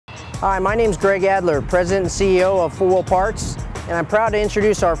Hi, my name is Greg Adler, President and CEO of 4 Wheel Parts, and I'm proud to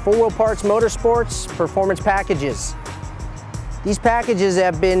introduce our 4 Wheel Parts Motorsports Performance Packages. These packages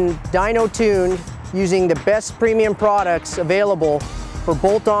have been dyno-tuned using the best premium products available for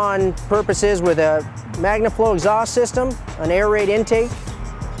bolt-on purposes with a Magnaflow Exhaust System, an AIRAID Intake,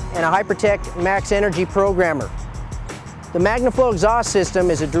 and a Hypertech Max Energy Programmer. The Magnaflow Exhaust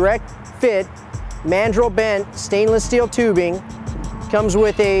System is a direct fit, mandrel-bent stainless steel tubing. Comes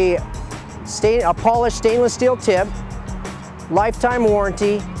with a polished stainless steel tip, lifetime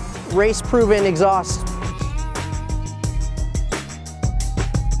warranty, race-proven exhaust.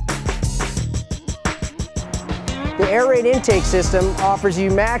 The AIRAID Intake System offers you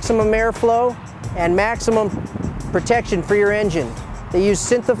maximum airflow and maximum protection for your engine. They use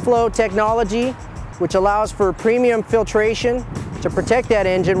SynthFlow technology, which allows for premium filtration to protect that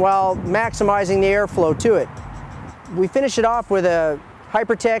engine while maximizing the airflow to it. We finish it off with a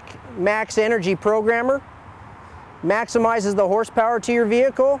Hypertech Max Energy Programmer. Maximizes the horsepower to your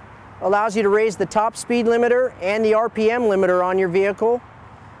vehicle, allows you to raise the top speed limiter and the RPM limiter on your vehicle,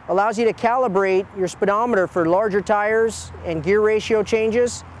 allows you to calibrate your speedometer for larger tires and gear ratio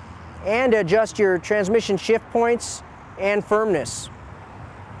changes, and adjust your transmission shift points and firmness.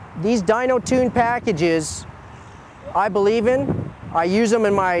 These dyno-tuned packages I believe in. I use them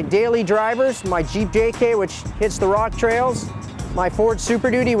in my daily drivers, my Jeep JK, which hits the rock trails, my Ford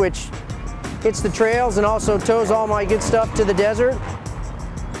Super Duty, which hits the trails and also tows all my good stuff to the desert,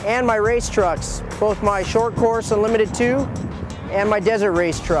 and my race trucks, both my short course Unlimited 2 and my desert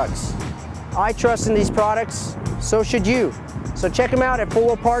race trucks. I trust in these products, so should you. So check them out at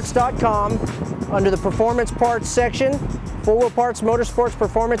 4wheelparts.com under the Performance Parts section. 4 Wheel Parts Motorsports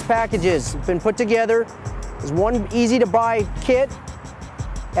Performance Packages have been put together as one easy to buy kit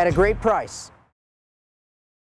at a great price.